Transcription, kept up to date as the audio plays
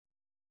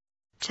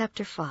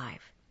Chapter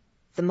 5.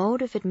 The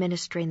mode of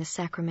administering the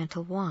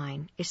sacramental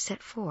wine is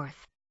set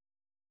forth.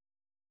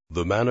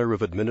 The manner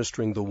of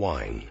administering the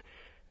wine.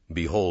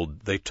 Behold,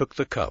 they took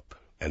the cup,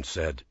 and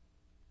said,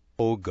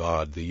 O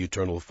God, the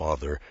eternal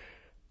Father,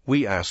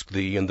 we ask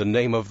thee in the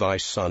name of thy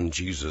Son,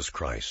 Jesus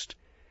Christ,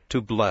 to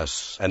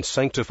bless and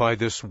sanctify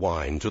this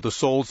wine to the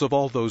souls of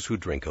all those who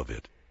drink of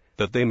it,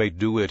 that they may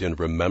do it in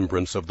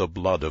remembrance of the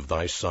blood of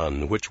thy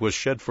Son, which was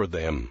shed for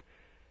them,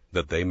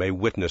 that they may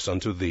witness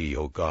unto thee,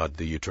 O God,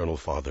 the eternal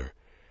Father,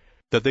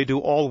 that they do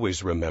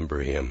always remember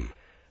him,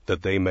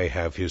 that they may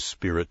have his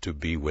Spirit to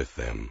be with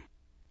them.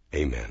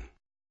 Amen.